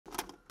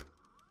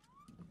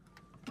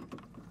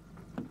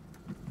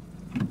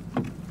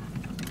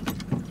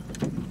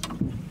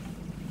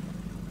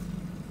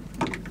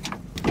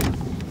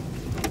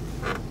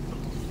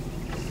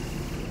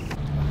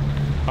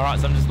Alright,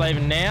 so I'm just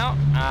leaving now.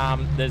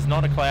 There's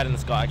not a cloud in the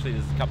sky. Actually,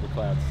 there's a couple of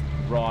clouds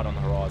right on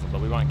the horizon,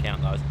 but we won't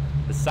count those.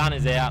 The sun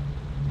is out.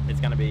 It's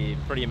going to be a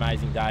pretty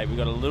amazing day. We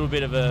got a little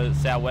bit of a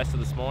southwester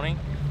this morning,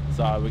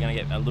 so we're going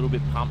to get a little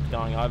bit pumped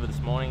going over this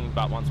morning,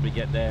 but once we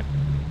get there,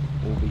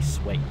 we'll be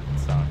sweet.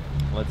 So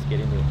let's get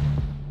into it.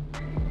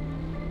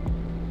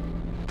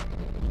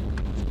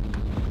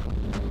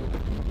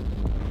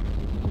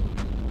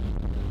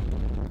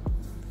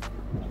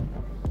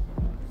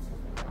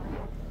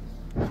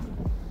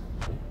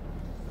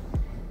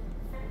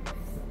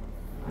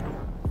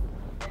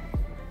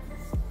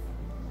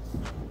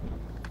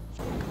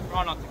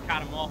 Try not to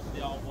cut them off,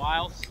 the old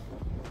whales.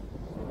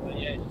 But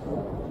yeah, just the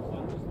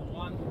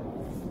one.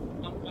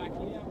 Come back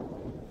here.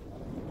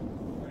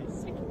 Very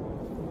sick.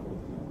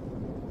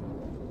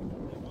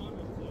 One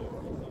or two,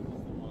 just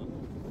the one.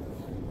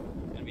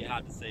 It's gonna be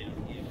hard to see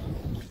on here.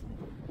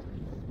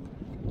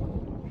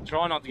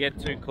 Try not to get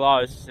too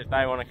close. If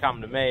they want to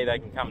come to me, they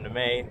can come to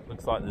me.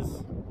 Looks like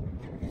there's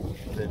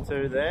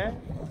two there.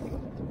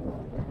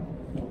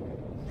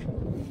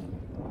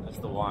 That's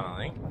the one, I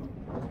think.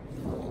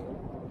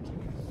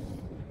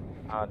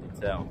 Hard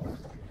to tell.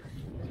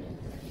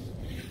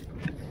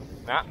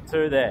 Nah,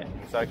 two there.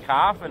 So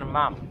calf and a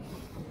mum.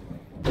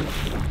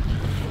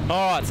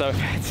 Alright, so we've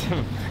had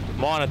some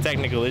minor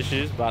technical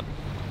issues, but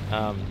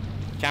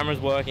camera's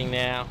working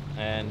now,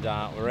 and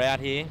we're out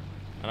here,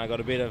 and I got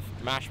a bit of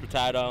mashed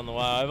potato on the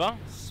way over,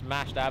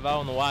 smashed avo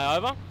on the way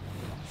over.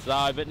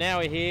 So, but now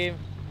we're here.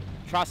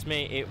 Trust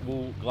me, it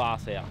will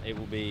glass out. It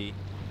will be,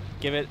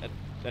 give it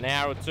an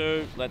hour or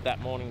two, let that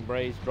morning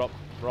breeze drop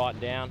right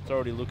down. It's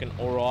already looking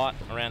alright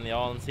around the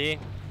islands here.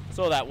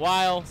 Saw that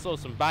whale, saw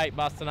some bait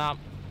busting up.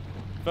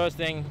 First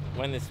thing,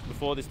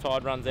 before this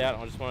tide runs out,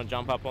 I just want to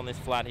jump up on this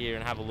flat here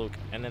and have a look.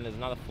 And then there's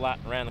another flat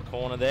around the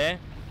corner there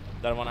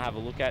that I want to have a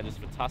look at just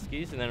for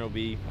tuskies. And then it'll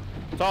be,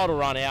 tide will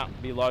run out,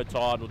 be low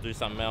tide, we'll do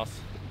something else,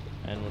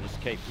 and we'll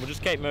just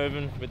keep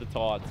moving with the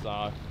tide.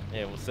 So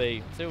yeah, we'll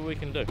see what we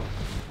can do.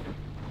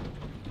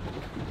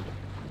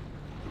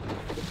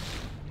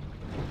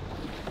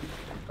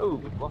 Oh,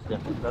 we've lost our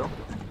foot pedal.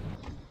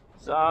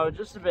 So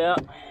just about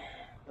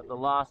at the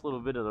last little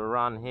bit of the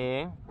run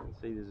here. You can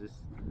see there's this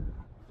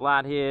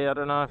flat here. I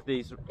don't know if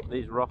these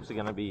rocks are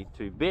going to be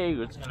too big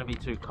or it's going to be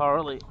too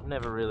corally.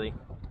 Never really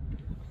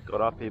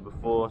got up here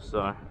before,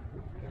 so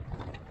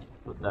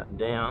put that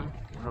down.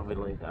 Probably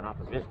leave that up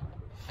a bit.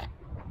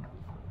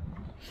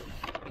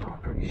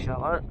 Pretty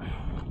shallow.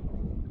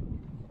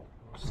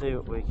 See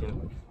what we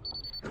can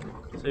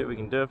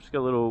do. I've just got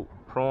a little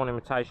prawn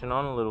imitation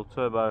on, a little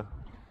turbo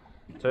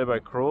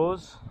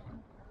craws.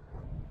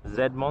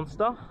 Z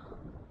monster,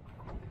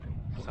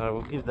 so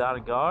we'll give that a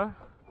go.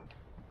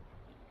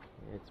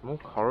 Yeah, it's more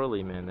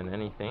corally, man, than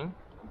anything.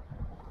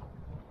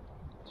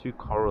 Too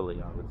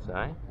corally, I would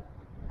say.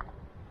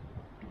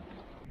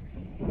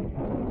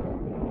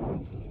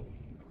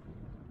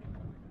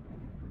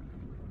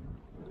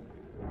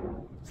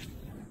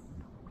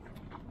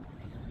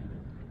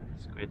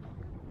 Squid.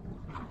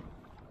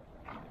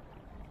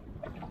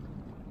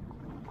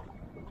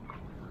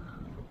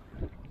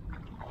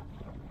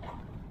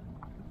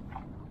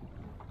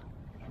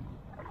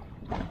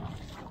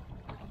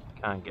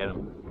 Can't get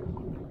them.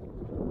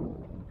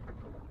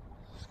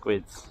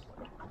 Squids.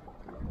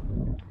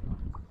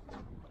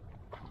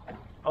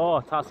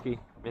 Oh, tusky.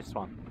 Missed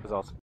one because I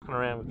was fucking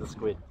around with the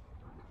squid.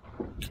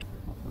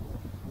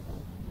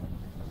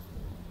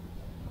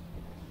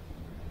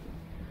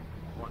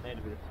 Might need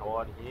a bit of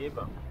tide here,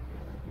 but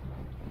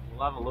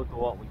we'll have a look at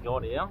what we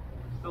got here.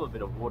 Still a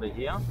bit of water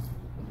here.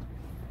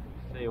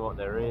 See what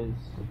there is.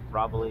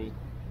 Rubbly.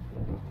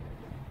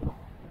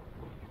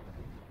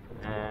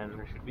 And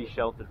we should be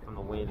sheltered from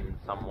the wind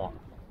somewhat.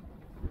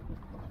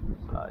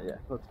 So yeah,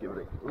 let's give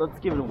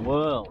it a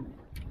whirl.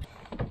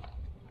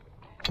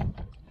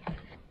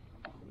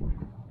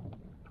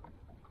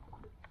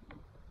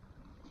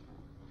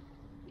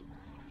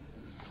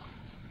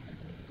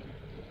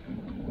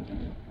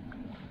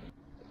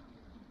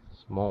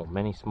 Small,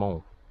 many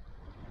small.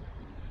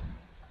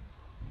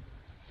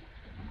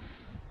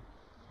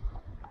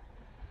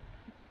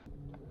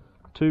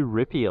 Too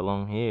rippy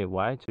along here,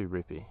 way too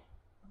rippy.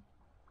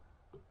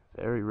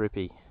 Very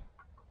rippy.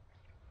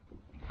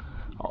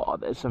 Oh,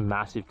 there's some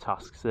massive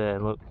tusks there,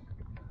 look.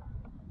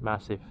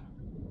 Massive.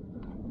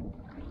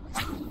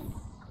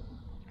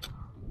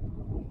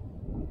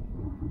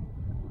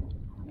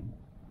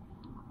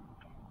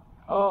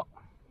 Oh.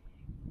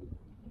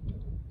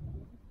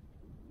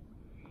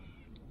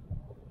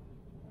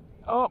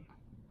 Oh.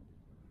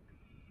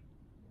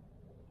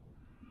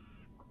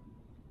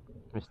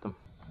 Missed them.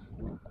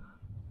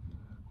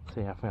 Let's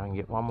see if I can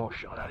get one more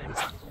shot at him.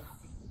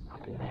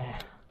 Up in there.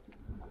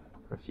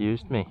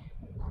 Refused me.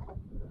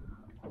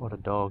 What a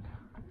dog.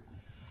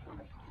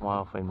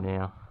 Wild for him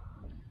now.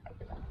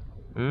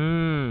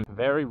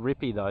 Very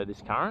rippy though,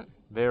 this current.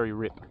 Very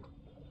rip.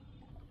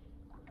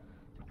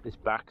 This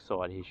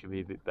backside here should be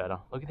a bit better.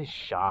 Look at this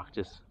shark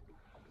just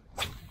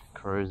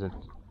cruising.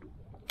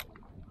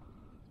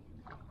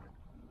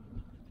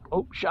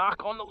 Oh,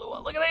 shark on the lure.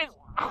 Look at this.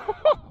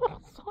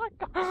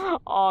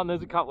 Oh, and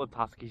there's a couple of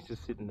Tuskies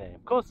just sitting there.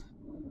 Of course,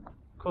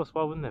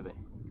 why wouldn't there be?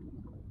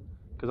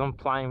 Because I'm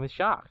playing with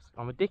sharks.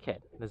 I'm a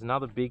dickhead. There's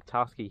another big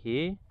Tusky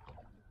here,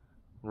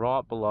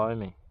 right below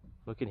me.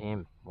 Look at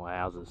him.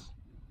 Wowzers.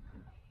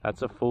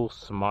 That's a full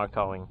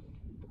smoko-ing.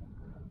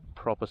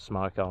 Proper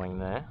smoko-ing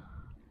there.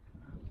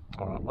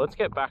 Alright, let's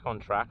get back on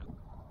track.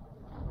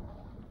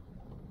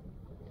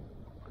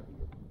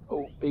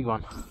 Oh, big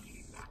one.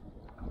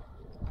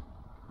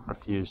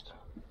 Refused.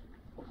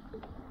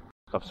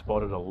 I've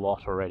spotted a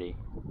lot already.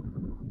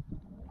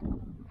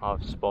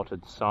 I've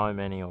spotted so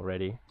many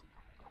already.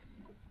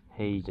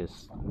 He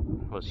just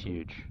was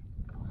huge.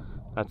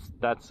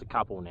 That's a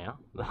couple now.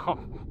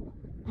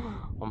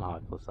 I'm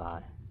hopeless, eh?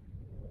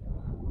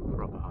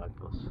 Proper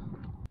hopeless.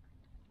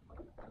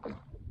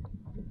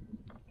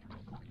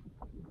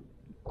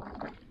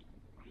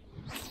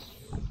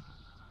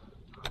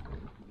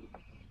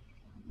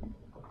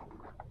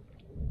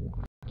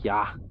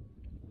 Yeah.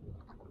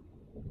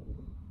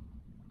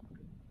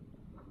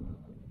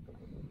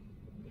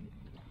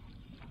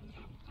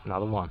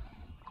 Another one.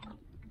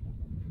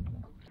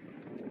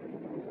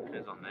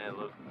 There's on there,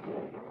 look.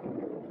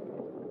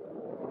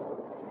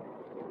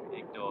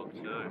 Big dog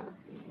too.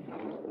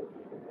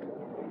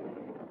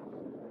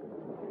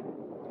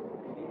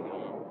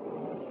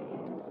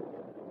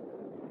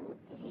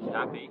 He's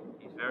happy.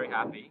 He's very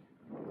happy.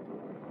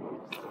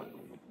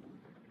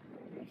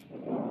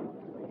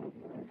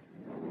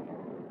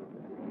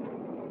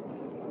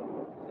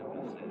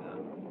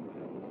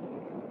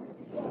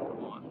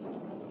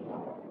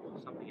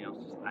 Something else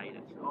just ate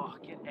it. Oh,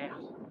 get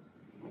out.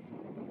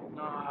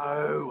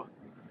 No. What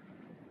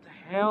the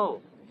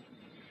hell?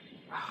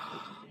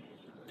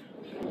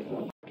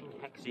 Fucking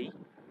Hexy.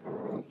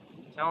 I'm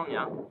telling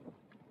ya.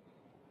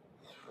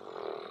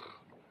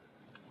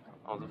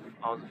 I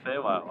was a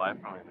fair way away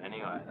from him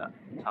anyway, that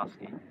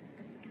Tusky.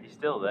 He's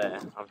still there.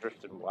 I've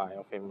drifted way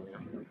off him now.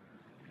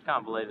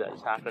 Can't believe that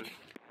just happened.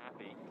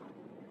 Happy.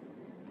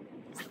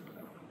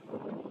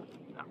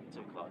 No,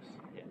 too close.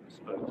 Yeah,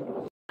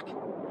 spooked.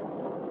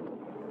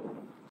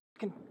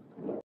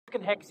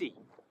 Fucking Hexy.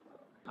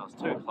 I was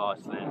too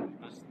close then.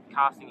 I was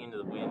casting into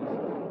the wind.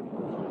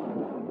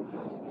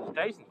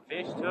 Decent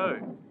fish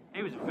too.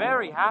 He was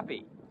very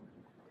happy.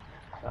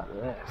 Out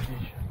there,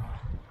 fish.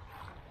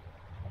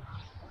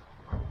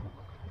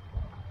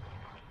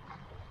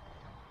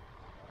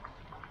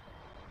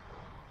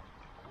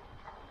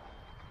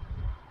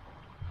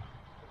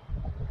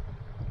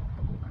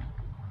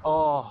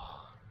 Oh.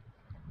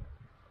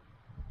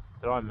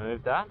 Did I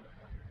move that?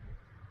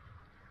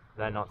 Did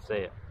they not see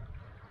it?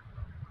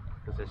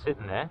 Because they're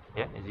sitting there.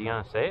 Yeah, is he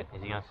going to see it?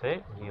 Is he going to see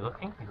it? Is he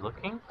looking? He's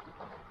looking.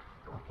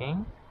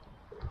 Looking.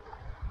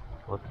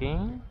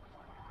 Looking.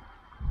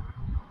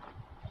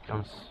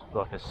 Comes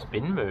like a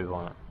spin move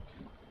on it.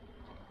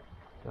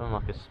 Doing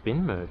like a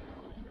spin move.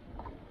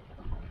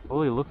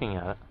 Fully looking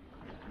at it.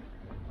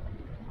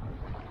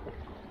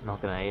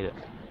 Not going to eat it.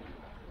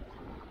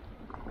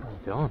 What are you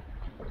doing?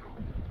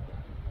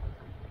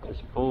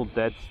 Just full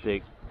dead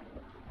stick.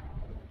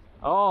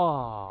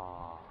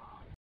 Oh!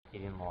 He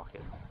didn't like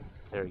it.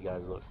 There he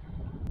goes, look.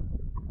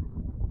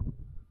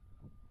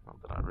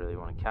 Not that I really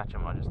want to catch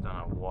them, I just don't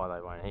know why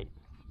they won't eat.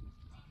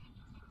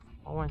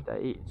 Why won't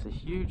they eat? It's a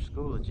huge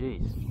school of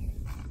G's.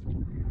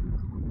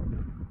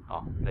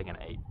 Oh, they're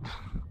gonna eat.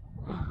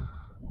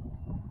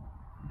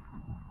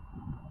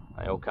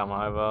 They all come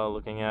over,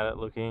 looking at it,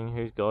 looking.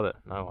 Who's got it?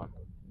 No one.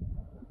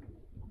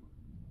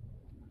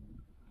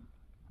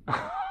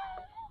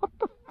 What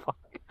the fuck?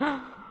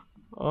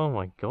 Oh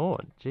my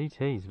god,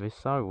 GTs, they're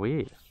so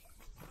weird.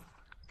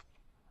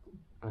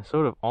 They're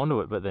sort of onto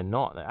it, but they're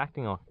not. They're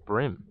acting like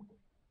brim.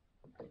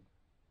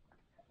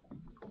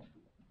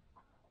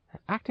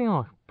 They're acting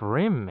like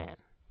brim, man.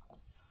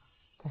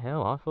 What the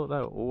hell? I thought they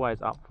were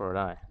always up for it,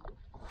 eh?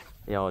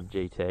 The old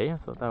GT. I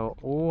thought they were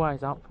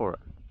always up for it.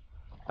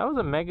 That was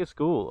a mega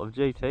school of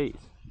GTs.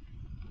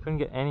 Couldn't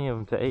get any of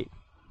them to eat.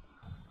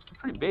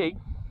 Pretty big.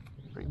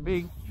 Pretty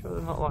big. Sure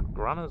they're not like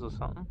runners or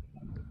something.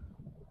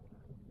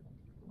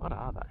 What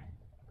are they?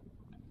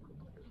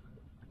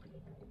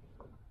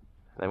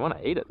 They want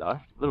to eat it though.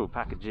 Little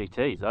pack of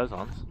GTs, those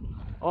ones.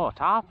 Oh,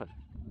 tarpon.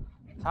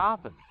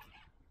 Tarpon.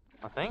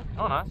 I think.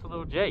 Oh no, it's a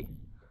little G.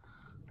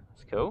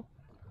 That's cool.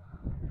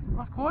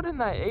 Like, why didn't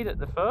they eat it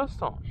the first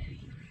time?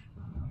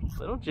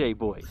 Little G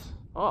boys.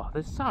 Oh,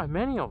 there's so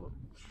many of them.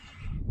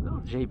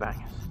 Little G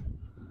bangers.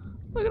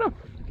 Look at them.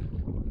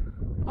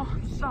 Oh,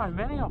 so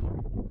many of them.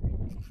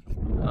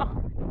 Oh,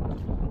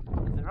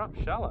 they're up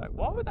shallow.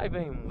 Why would they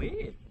be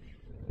weird?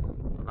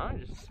 I don't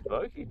know, just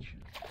spokage.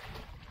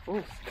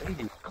 Oh,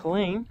 steady.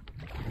 Clean.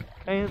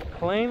 And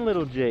clean,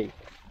 little G.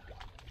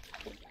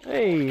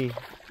 Hey.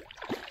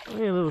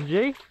 Hey, little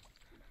G.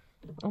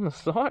 On the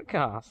sight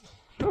cast.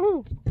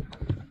 Ooh.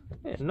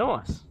 Yeah,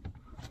 nice.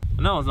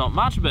 I know it's not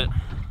much, but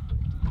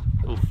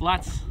little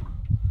flats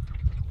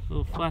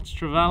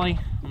trevally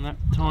on that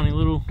tiny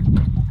little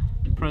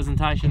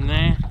presentation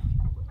there.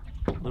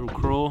 Little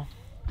crawl.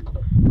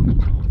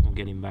 We'll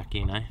get him back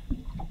in, eh?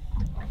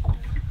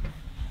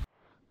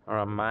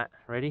 Alright, mate,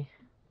 ready?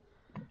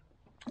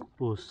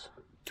 Puss.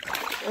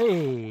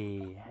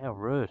 Hey, how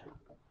rude.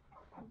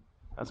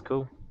 That's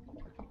cool.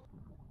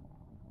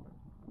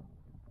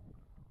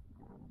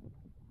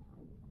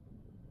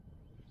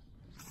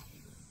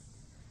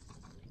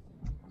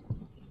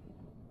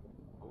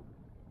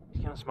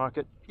 You gonna smoke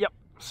it? Yep,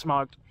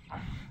 smoked.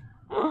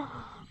 Another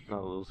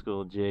little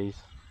school, jeez.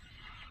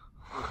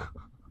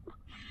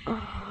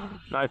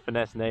 No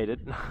finesse needed.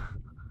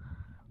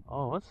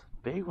 Oh, what's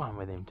a big one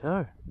with him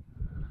too?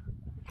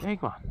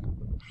 Big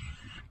one.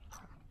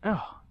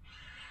 Oh,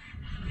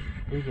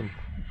 big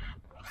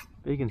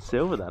and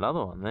silver, that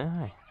other one there.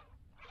 Hey,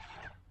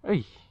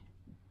 hey.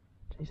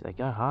 Jeez, they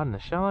go hard in the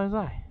shallows,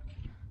 eh?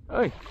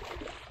 Hey,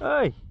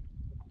 hey.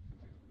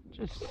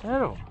 Just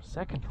settle.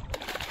 Second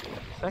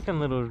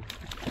little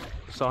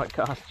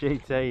Sightcast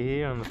GT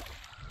here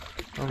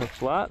on the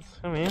flats.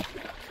 Come here.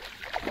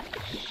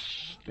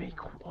 Shh, be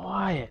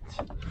quiet.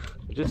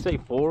 I just see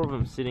 4 of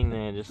them sitting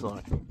there, just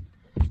like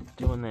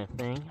doing their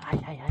thing. Hey,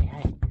 hey, hey,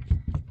 hey.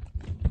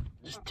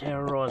 Just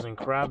terrorising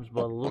crabs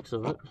by the looks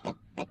of it.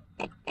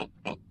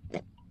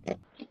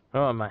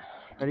 Alright, mate.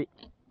 Ready?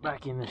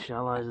 Back in the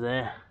shallows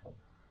there.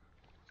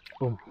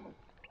 Boom.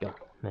 Go.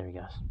 There he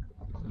goes.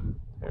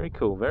 Very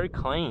cool. Very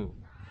clean.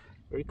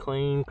 Very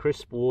clean,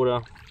 crisp water.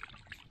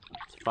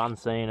 It's fun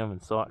seeing them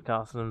and sight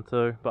casting them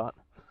too, but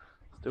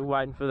still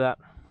waiting for that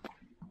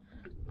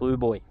blue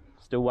boy.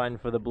 Still waiting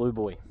for the blue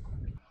boy.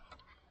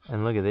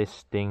 And look at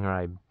this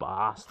stingray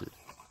bastard.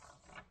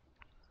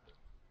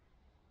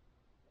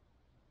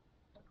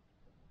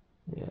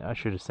 Yeah, I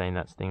should have seen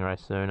that stingray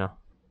sooner.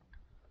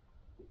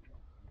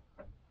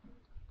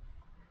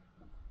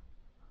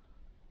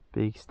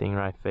 Big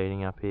stingray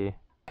feeding up here.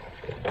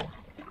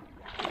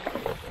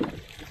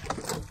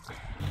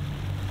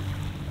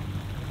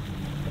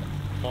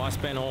 Well, I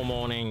spent all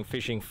morning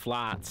fishing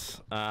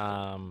flats,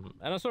 and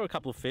I saw a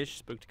couple of fish,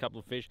 spooked a couple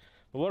of fish,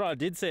 but what I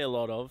did see a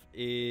lot of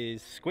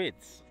is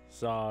squids.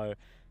 So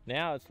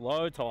now it's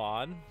low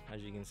tide,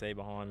 as you can see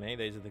behind me.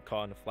 These are the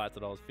kind of flats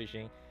that I was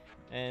fishing,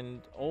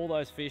 and all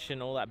those fish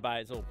and all that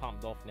bait's all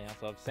pumped off now.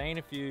 So I've seen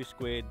a few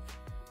squid,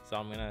 so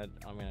I'm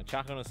gonna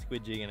chuck on a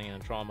squid jig and I'm gonna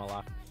try my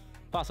luck.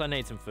 Plus I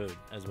need some food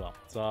as well,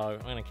 so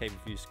I'm gonna keep a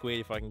few squid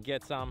if I can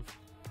get some.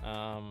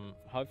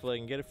 Hopefully I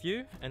can get a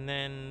few, and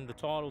then the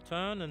tide will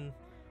turn and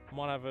I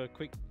might have a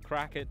quick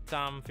crack at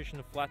fishing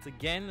the flats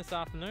again this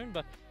afternoon.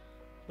 But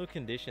look,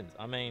 conditions,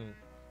 I mean,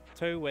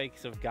 2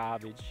 weeks of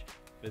garbage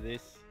for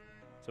this,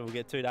 so we'll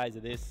get 2 days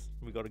of this.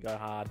 We've got to go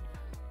hard.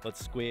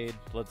 Let's squid,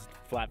 let's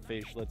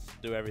flatfish, let's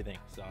do everything.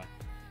 So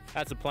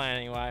that's the plan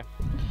anyway.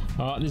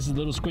 All right, this is a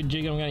little squid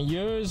jig I'm going to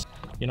use.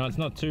 You know, it's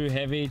not too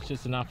heavy, it's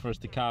just enough for us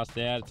to cast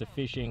out. It's a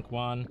Fish Inc.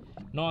 one.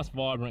 Nice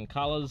vibrant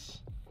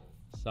colours.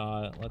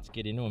 So let's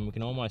get into them. We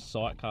can almost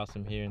sight cast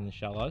them here in the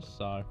shallows,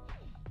 so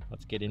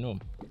let's get into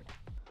them.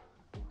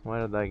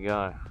 Where did they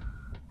go?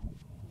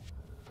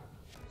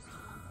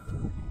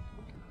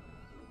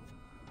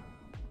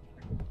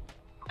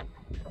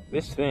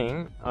 This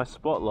thing, I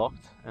spot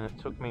locked and it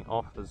took me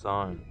off the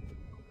zone.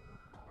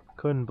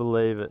 Couldn't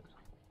believe it.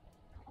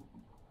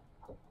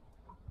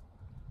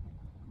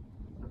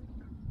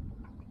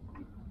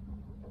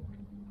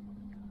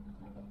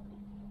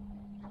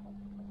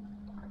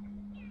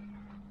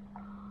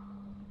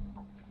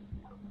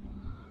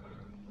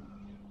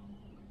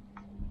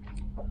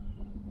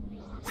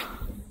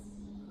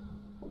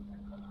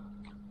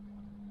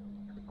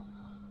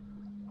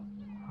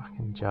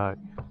 Fucking joke.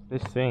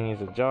 This thing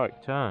is a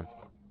joke. Turn.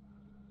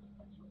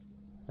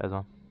 There's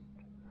one.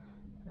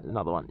 There's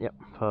another one. Yep,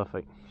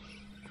 perfect.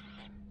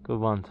 Good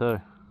one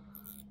too.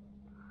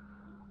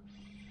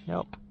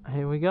 Yep,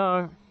 here we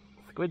go.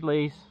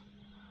 Squidlies.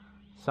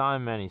 So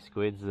many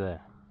squids there.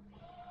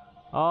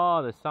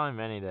 Oh, there's so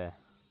many there.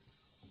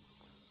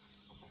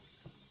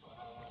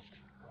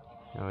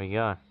 There we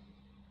go.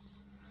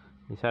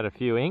 He's had a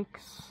few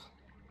inks.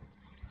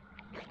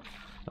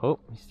 Oh,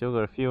 he's still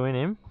got a few in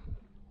him.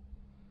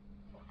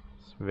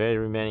 It's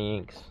very many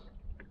inks.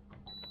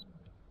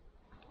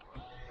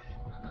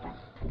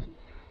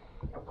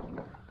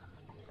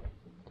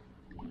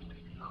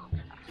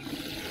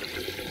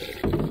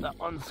 That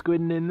one's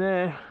squidding in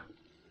there.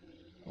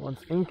 That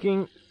one's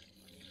inking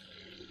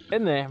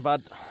in there,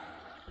 bud.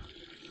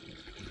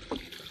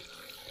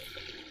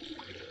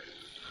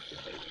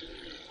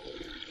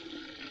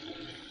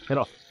 Head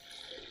off.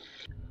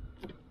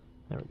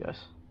 There it goes.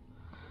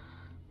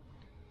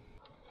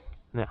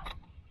 Now,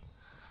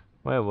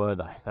 where were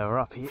they? They were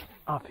up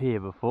here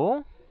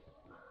before.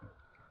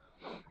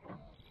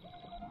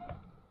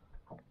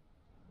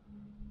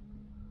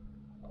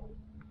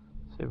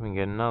 See if we can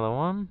get another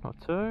one or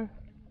two.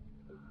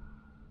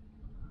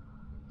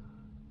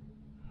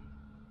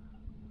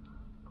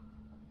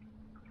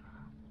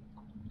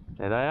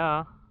 There they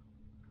are.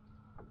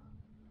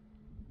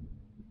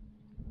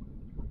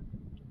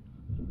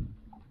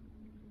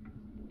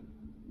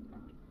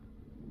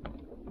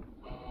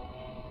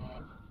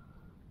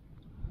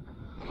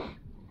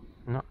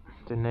 No,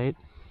 didn't need.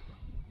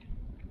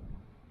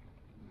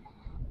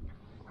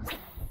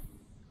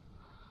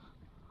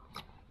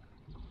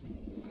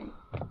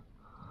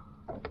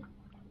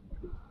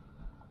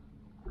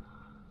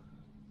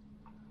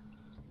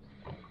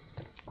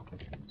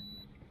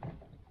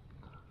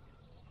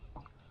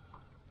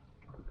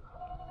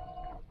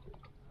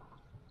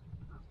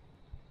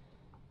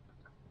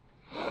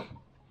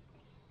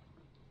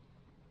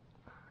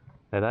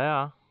 There they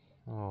are.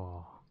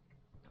 Oh.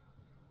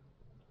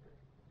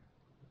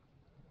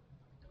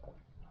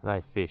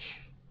 Are they fish?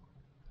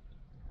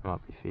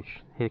 Might be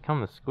fish. Here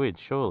come the squid,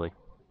 surely.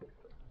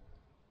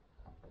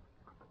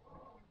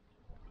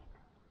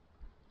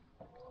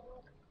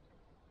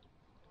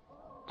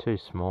 Too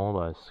small,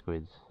 those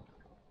squids.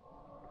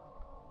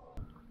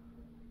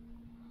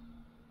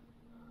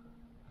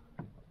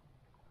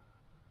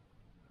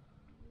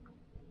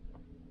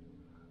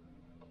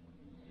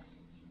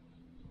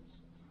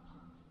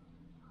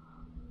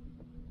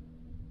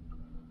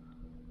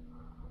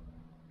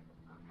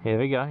 Here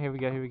we go, here we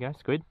go, here we go,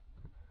 squid.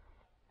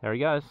 There he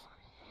goes.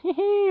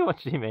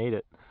 Watch him eat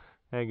it.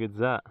 How good's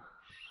that?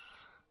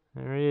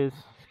 There he is.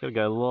 He's got to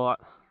go light,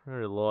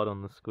 very light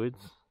on the squids.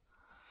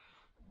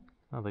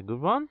 Another good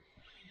one.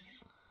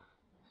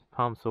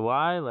 Pumps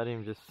away, let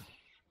him just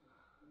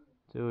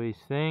do his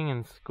thing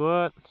and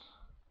squirt.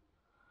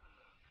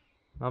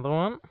 Another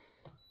one.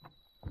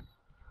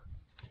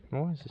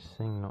 Why is this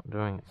thing not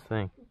doing its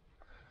thing?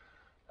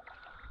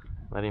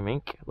 Let him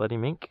ink, let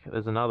him ink.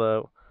 There's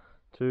another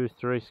 2,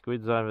 3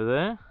 squids over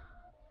there.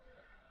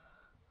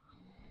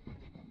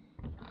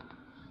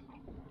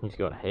 He's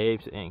got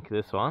heaps of ink,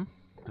 this one,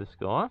 this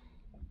guy.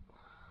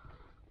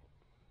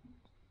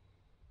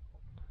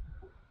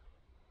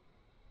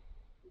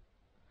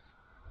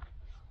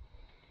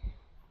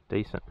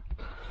 Decent.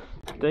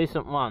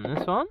 Decent one,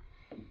 this one.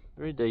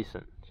 Very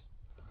decent.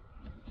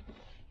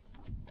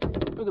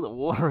 Look at the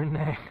water in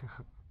there.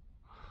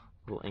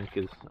 Little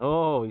inkers.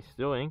 Oh, he's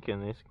still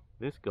inking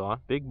this guy.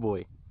 Big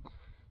boy.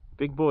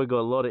 Big boy got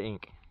a lot of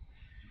ink.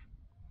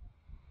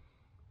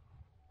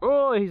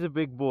 Oh, he's a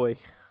big boy.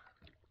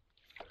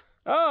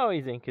 Oh,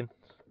 he's inking.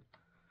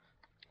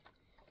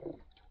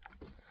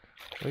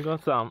 We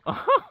got some.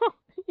 Oh,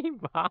 you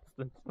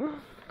bastards.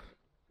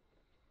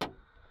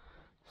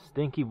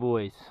 Stinky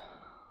boys.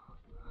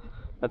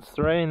 That's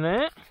 3 in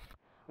there.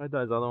 Where'd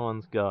those other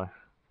ones go?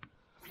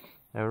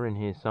 They were in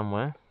here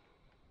somewhere.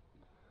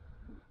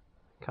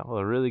 A couple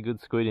of really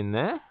good squid in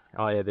there.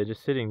 Oh yeah, they're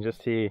just sitting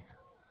just here.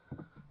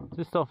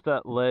 Just off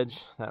that ledge,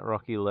 that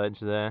rocky ledge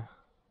there.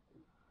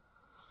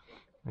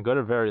 I've got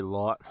a very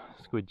light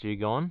squid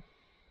jig on.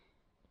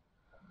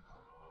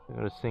 I've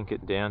got to sink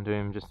it down to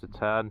him just a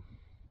tad.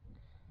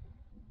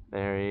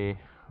 There he...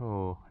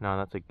 Oh, no,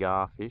 that's a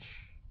garfish.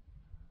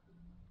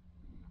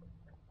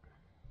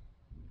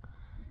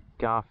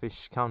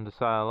 Garfish come to say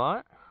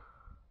hello.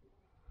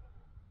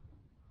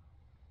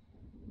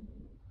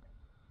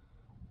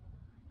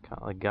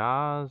 Couple of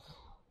gars.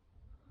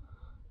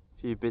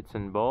 A few bits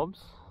and bobs.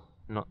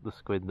 Not the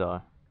squid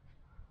though.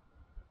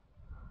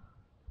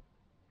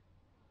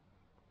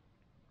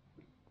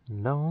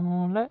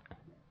 Lonely.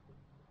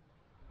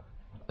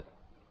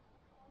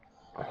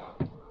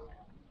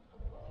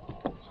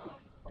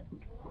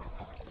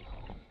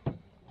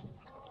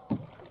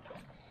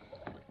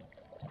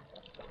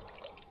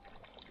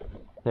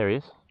 There he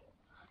is.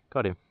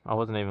 Got him. I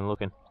wasn't even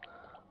looking.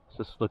 I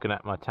was just looking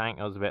at my tank.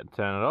 I was about to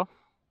turn it off.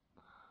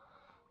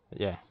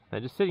 But yeah, they're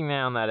just sitting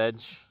there on that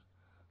edge.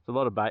 There's a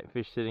lot of bait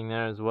fish sitting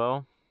there as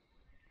well.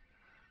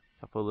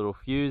 A couple of little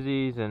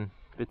fusies and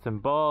bits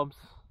and bobs.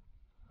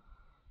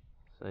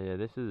 So yeah,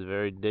 this is a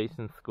very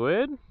decent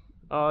squid.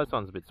 Oh, this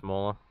one's a bit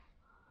smaller.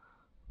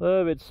 A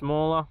little bit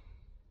smaller.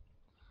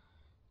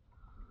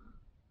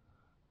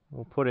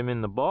 We'll put him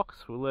in the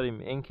box. We'll let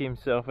him ink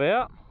himself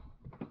out.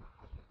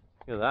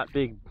 Look at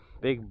that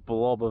big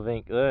blob of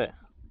ink there.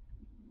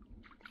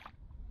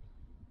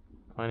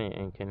 Plenty of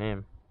ink in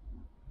him.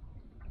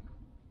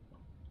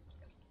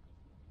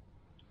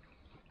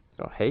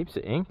 Got heaps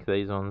of ink,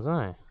 these ones,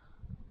 eh?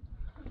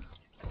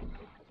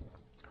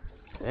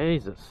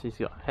 Jesus, he's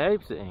got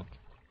heaps of ink.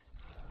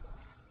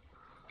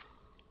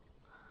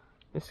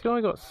 This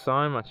guy got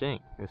so much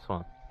ink, this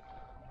one.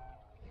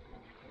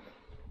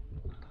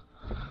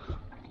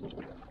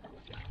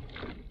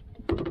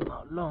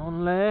 Not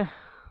lonely.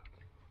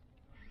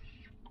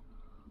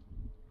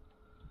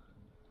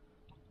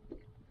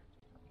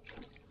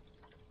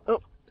 Oh,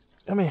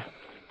 come here.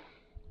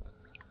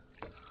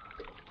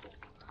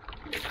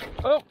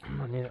 Oh,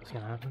 I knew that was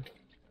going to happen.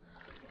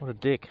 What a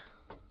dick.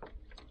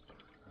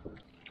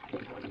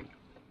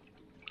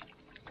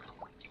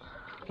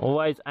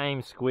 Always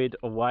aim squid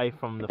away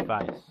from the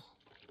face.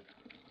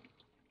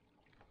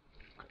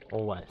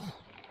 Always.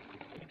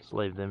 Just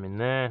leave them in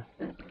there.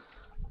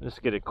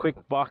 Just get a quick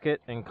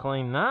bucket and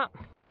clean that.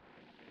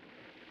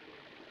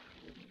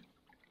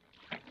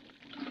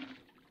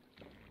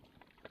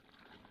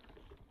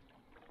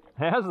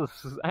 How's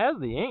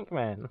the ink,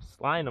 man? I'm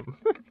slaying them.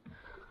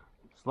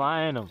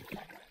 Slaying them.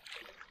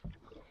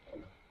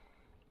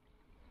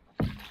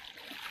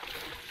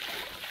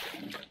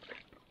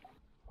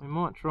 We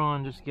might try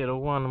and just get a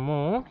one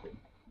more.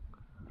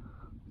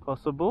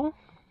 Possible.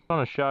 I'm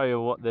trying to show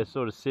you what they're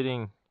sort of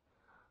sitting.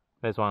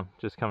 There's one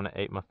just coming to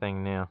eat my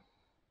thing now.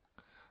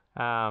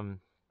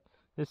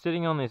 They're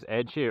sitting on this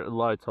edge here at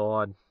low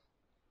tide.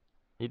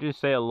 You do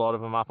see a lot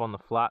of them up on the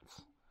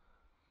flats.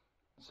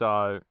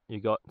 So you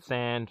got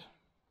sand,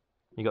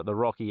 you got the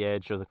rocky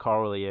edge or the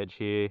corally edge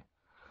here.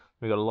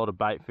 We got a lot of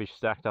bait fish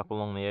stacked up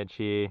along the edge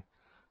here.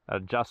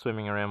 Just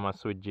swimming around my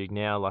squid jig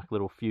now, like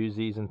little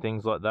fusies and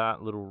things like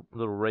that, little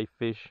reef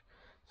fish.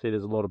 See,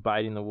 there's a lot of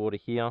bait in the water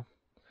here.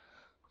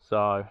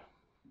 So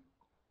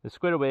the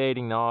squid will be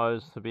eating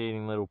those. They'll be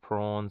eating little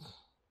prawns.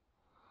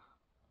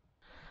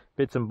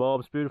 Bits and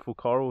bobs. Beautiful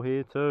coral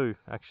here too,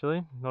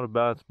 actually. Not a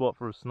bad spot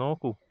for a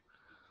snorkel.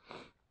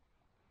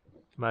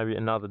 Maybe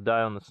another day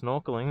on the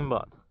snorkeling,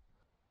 but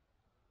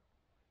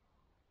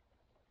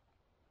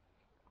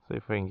see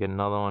if we can get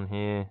another one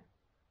here.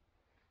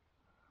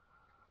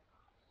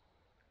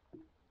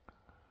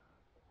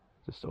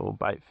 Just all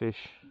bait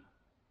fish.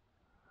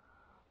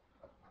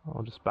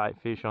 I'll just bait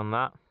fish on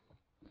that.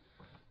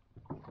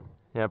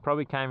 Yeah,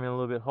 probably came in a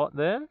little bit hot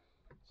there,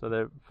 so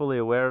they're fully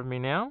aware of me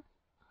now.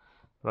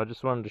 But I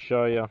just wanted to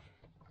show you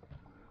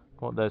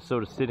what they're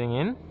sort of sitting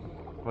in,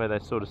 where they're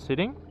sort of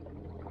sitting.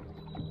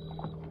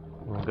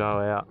 We'll go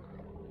out.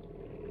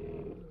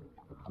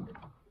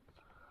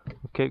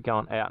 We'll keep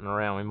going out and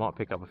around. We might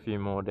pick up a few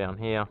more down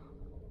here.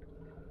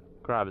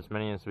 Grab as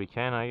many as we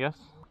can, I guess.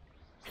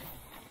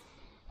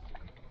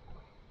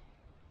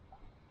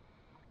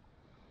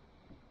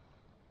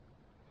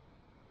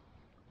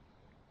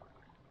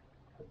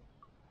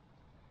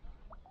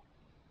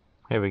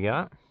 Here we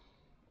go.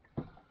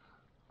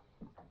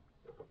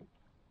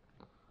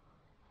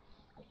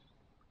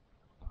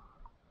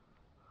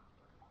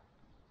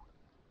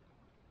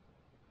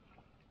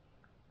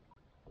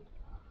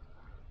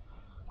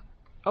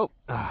 Oh,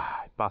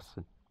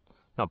 busted.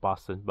 Not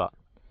busted, but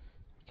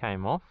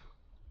came off.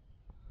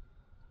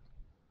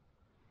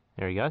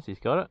 There he goes, he's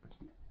got it.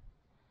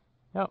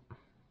 Yep.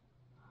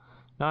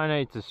 No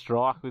need to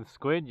strike with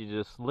squid, you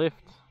just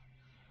lift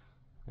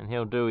and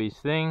he'll do his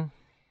thing.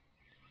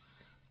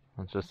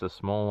 It's just a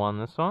small one,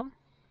 this one.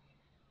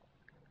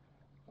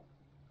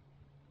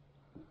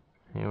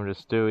 He'll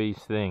just do his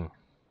thing.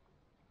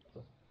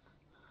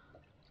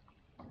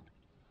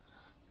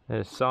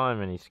 There's so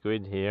many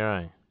squid here,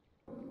 eh?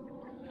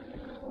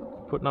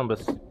 Put number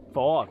 5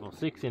 or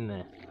 6 in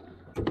there.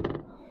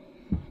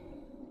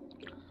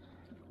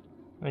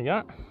 There you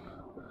go.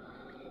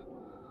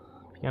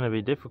 It's going to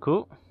be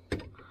difficult.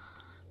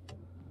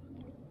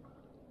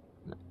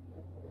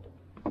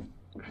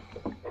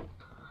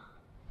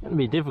 Going to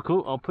be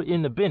difficult. I'll put you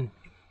in the bin.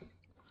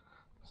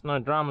 It's no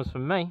dramas for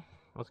me.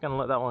 I was going to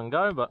let that one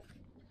go, but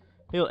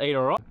he'll eat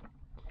alright.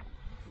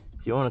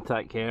 If you want to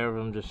take care of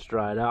him, just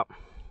straight up.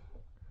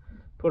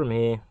 Put him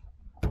here.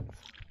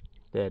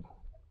 Dead.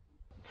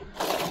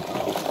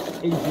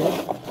 He's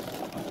dead.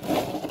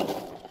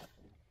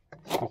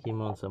 Stick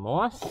him on some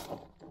ice.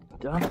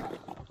 Done.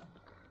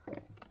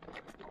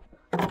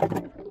 That's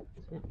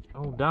it.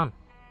 All done.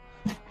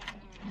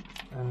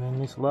 And then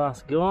this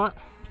last guy.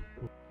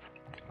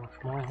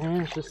 Wash my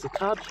hands just a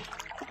touch.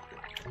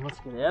 And let's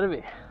get out of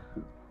here.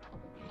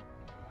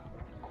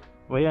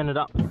 We ended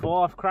up with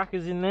 5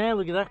 crackers in there.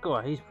 Look at that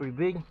guy. He's pretty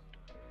big.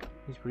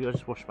 He's pretty. I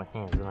just washed my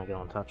hands and I go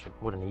and touch him.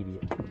 What an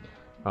idiot.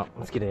 Right,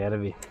 let's get out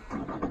of here.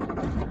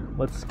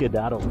 Let's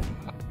skedaddle.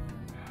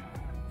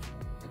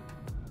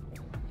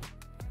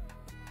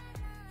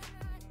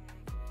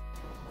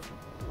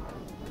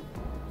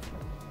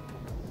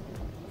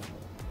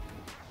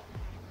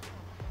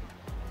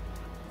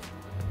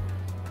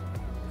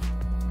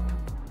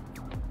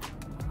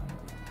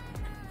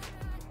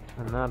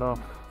 And that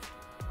off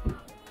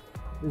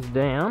is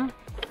down.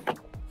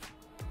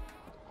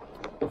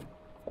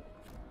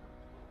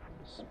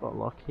 Spot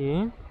lock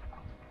here.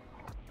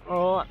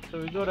 Alright, so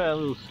we've got our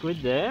little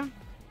squid there.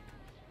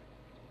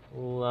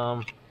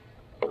 We'll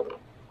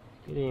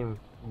get him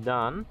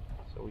done.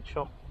 So we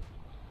chop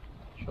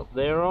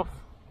there off.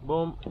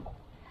 Boom.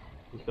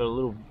 He's got a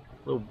little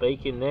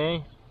beak in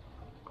there.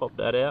 Pop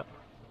that out.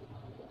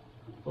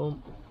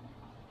 Boom.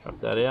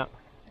 Chop that out.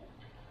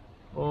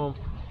 Boom.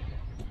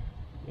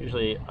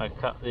 Usually I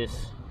cut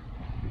this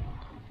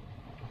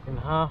in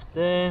half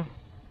there.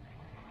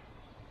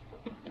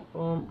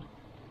 Boom.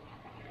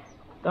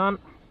 Done.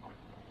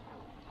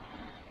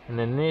 And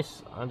then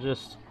this, I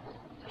just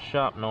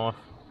sharp knife.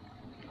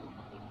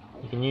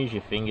 You can use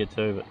your finger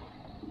too, but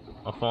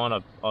I find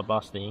I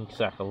bust the ink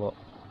sac a lot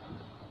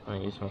when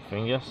I use my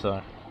finger,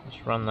 so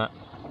just run that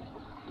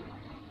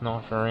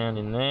knife around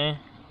in there.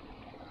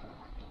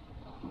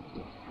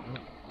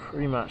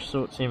 Pretty much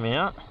sorts him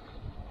out.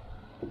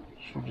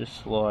 Should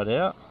just slide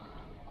out.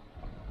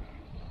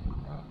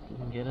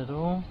 Didn't get it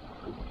all.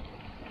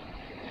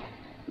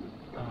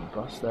 I'll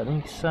bust that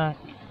ink sac.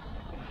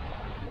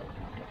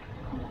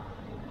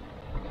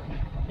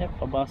 Yep,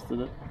 I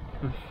busted it.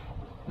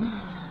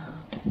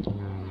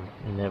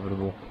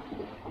 Inevitable.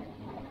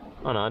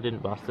 Oh no, I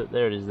didn't bust it.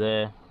 There it is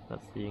there.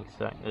 That's the ink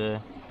sac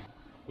there.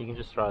 You can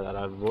just throw that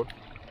overboard.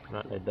 You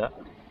don't need that.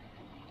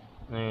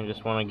 Then you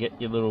just want to get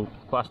your little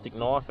plastic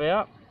knife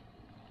out.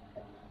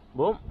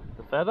 Boom,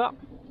 the feather.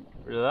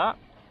 Rid of that.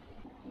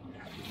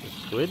 The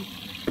squid.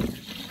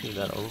 Give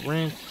that a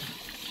rinse.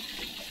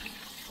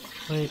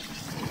 Sweet.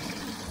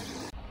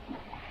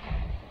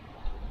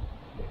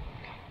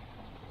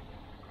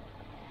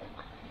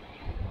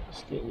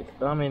 Just get your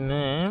thumb in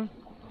there.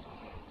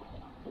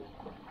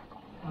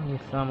 Bring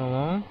some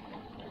along.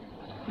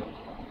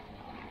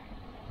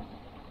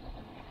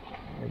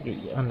 I'll get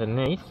you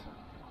underneath.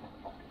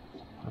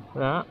 Like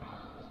that.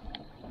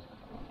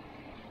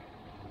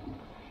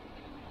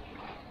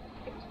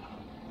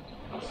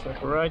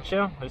 Separate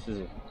you. This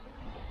is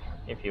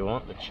if you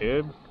want the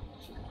tube.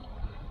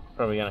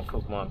 Probably going to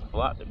cook mine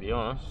flat, to be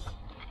honest.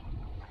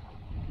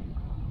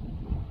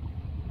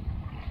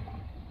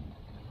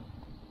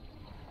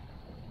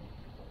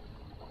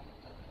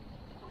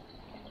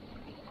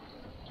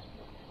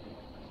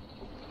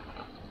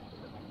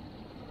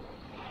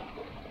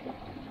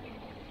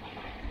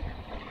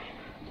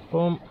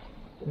 Boom,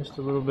 just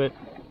a little bit.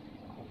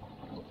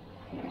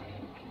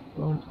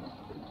 Boom.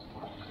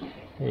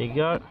 There you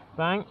go,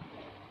 bang.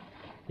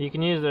 You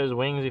can use those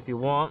wings if you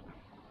want.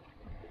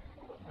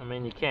 I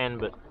mean, you can,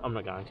 but I'm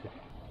not going to.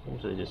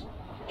 Usually just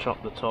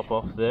chop the top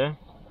off there.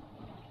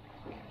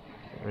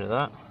 Get rid of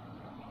that.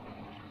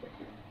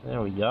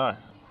 There we go.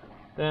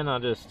 Then I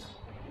just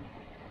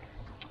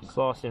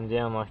slice him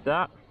down like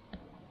that.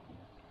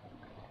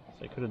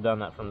 So I could have done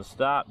that from the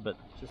start, but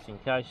just in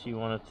case you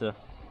wanted to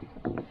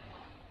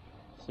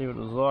see what it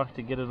was like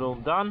to get it all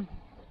done,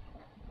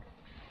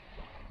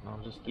 I'll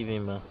just give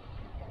him a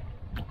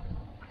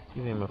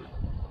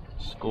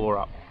score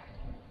up.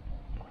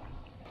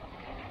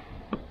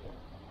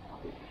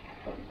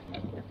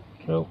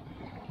 Cool.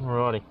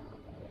 Alrighty.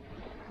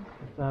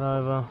 Put that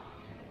over.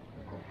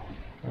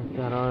 Take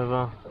that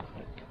over.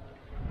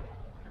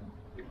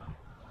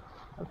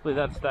 Hopefully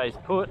that stays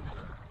put.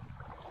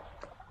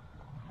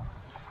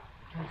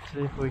 Let's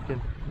see if we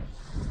can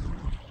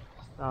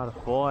start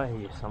a fire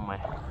here somewhere.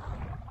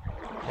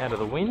 Out of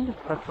the wind,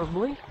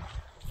 preferably.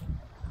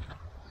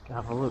 Let's go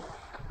have a look.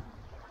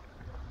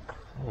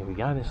 There we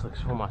go, this looks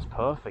almost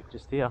perfect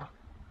just here.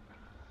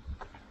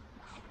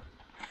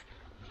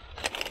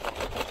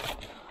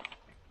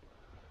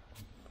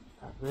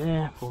 Up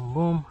there, boom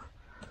boom.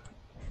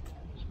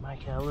 Just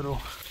make our little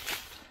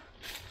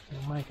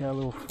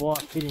fire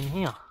pit in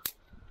here.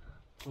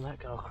 Will that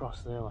go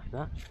across there like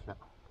that? No,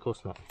 of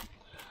course not.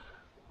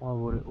 Why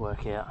would it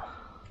work out?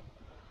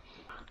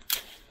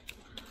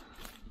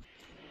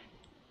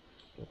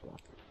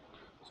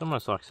 It's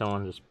almost like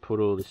someone just put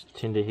all this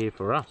tinder here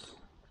for us.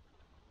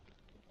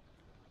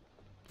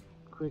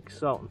 Quick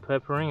salt and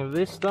peppering of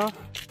this stuff.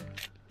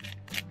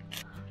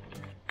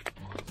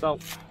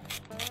 Salt.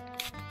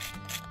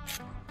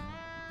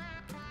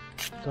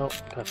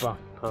 Salt, pepper,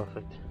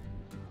 perfect.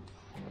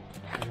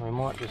 And we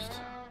might just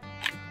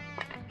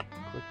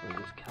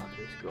quickly just cut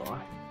this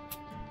guy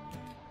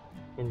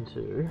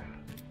into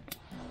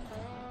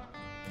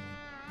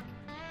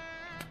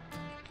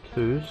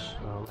twos,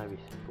 or maybe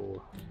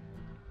four.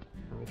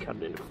 Let me cut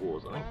it into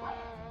fours, I think.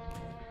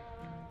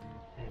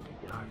 There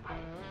we go.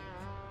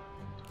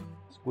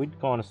 Squid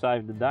kind of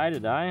saved the day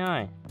today,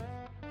 hey?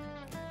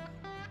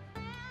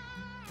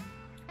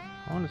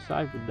 Kind of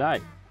saved the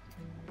day.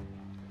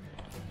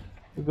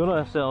 We've got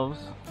ourselves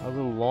a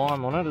little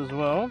lime on it as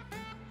well.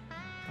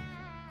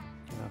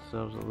 Get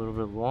ourselves a little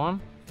bit of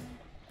lime.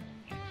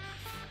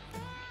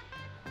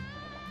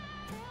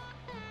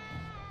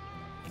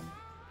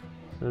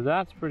 So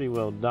that's pretty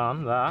well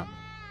done, that.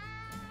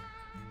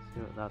 Let's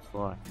see what that's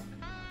like.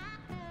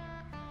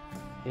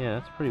 Yeah,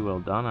 that's pretty well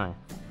done, eh?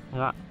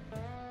 Look at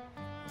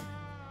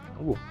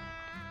that. Ooh.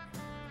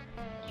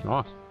 It's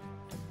nice.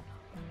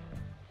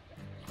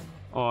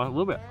 Oh, a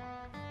little bit.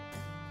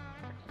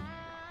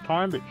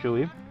 Tiny bit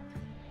chewy,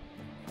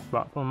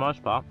 but for the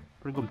most part,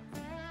 pretty good.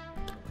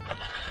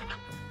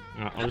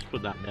 Alright, I'll just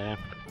put that there.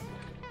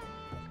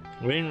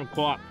 We didn't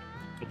quite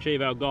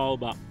achieve our goal,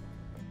 but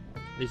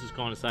this is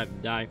kind of saved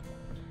the day.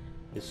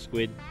 This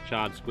squid,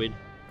 charred squid.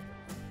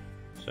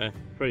 So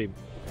pretty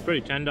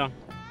tender.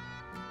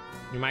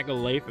 You make a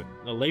leaf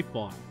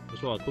bite.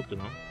 That's what I cooked it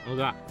on. Look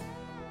at that.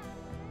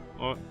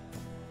 Alright,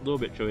 a little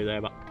bit chewy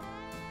there, but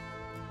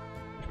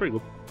it's pretty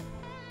good.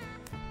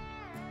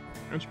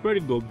 It's pretty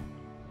good,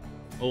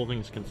 all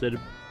things considered.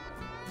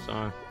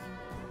 So,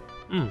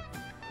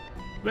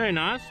 very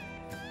nice.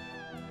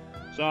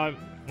 So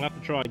we'll have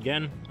to try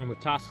again, and with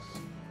tusks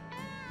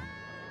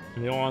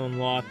and the island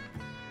life,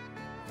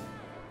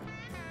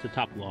 it's a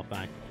tough life,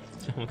 eh?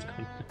 Someone's got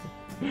to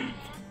do it.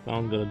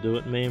 Someone's got to do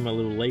it. Me and my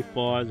little leaf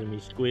fires and my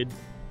squid,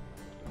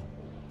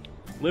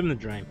 living the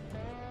dream.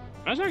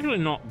 That's actually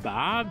not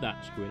bad,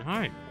 that squid,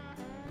 hey?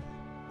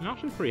 I'm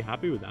actually pretty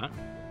happy with that.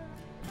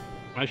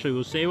 Actually,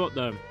 we'll see what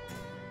the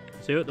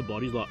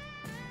body's like,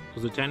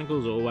 because the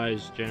tentacles are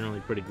always generally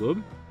pretty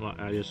good. Like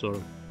they sort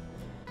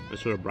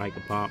of break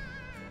apart.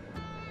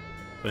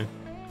 See?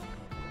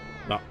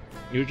 But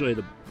usually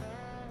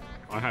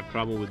I have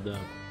trouble with the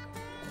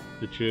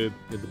tube,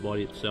 with the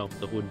body itself,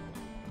 the hood.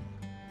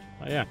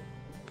 But yeah.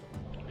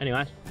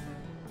 Anyways,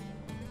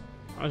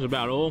 that's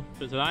about all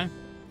for today.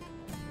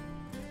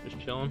 Just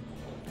chilling.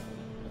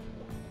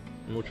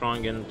 And we'll try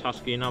and get in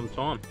Tusky another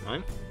time,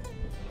 mate.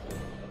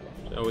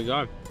 So there we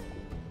go.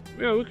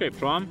 Yeah, we'll keep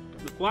trying.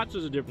 The flats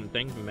is a different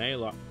thing for me,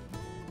 like,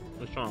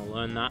 I was trying to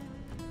learn that.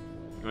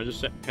 And I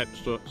just kept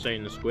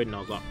seeing the squid and I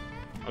was like,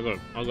 I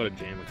gotta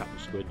jam a couple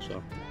of squid,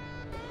 so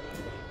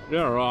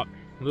They're alright.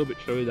 A little bit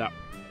chewy that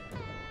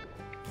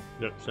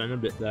centre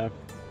bit there,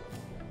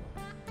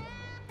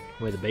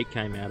 where the beak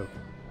came out of.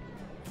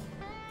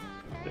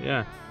 But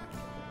yeah,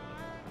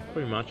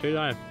 pretty much it,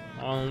 eh?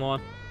 Island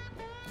life,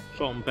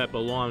 salt and pepper,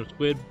 lime,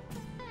 squid.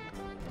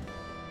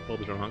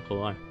 Bob's your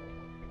uncle, eh?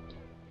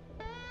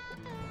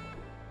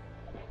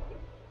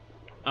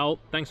 Oh,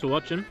 thanks for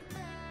watching.